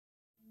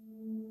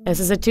This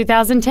is a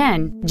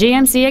 2010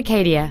 GMC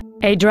Acadia,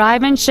 a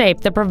drive and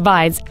shape that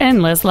provides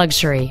endless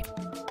luxury.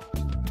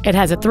 It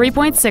has a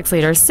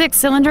 3.6-liter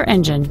six-cylinder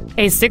engine,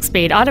 a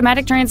 6-speed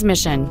automatic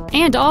transmission,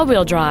 and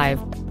all-wheel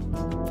drive.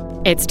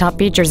 Its top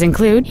features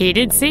include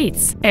heated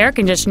seats, air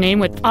conditioning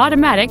with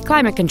automatic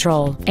climate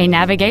control, a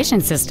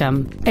navigation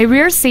system, a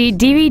rear seat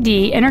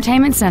DVD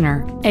entertainment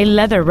center, a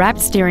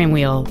leather-wrapped steering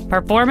wheel,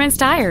 performance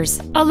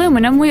tires,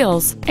 aluminum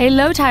wheels, a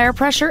low tire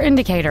pressure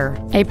indicator,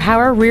 a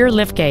power rear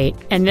liftgate,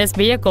 and this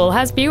vehicle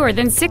has fewer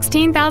than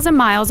 16,000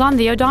 miles on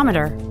the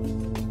odometer.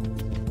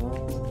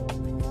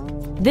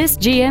 This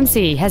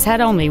GMC has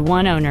had only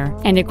one owner,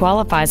 and it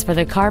qualifies for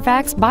the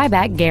Carfax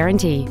buyback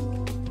guarantee.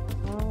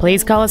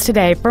 Please call us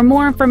today for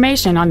more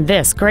information on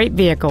this great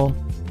vehicle.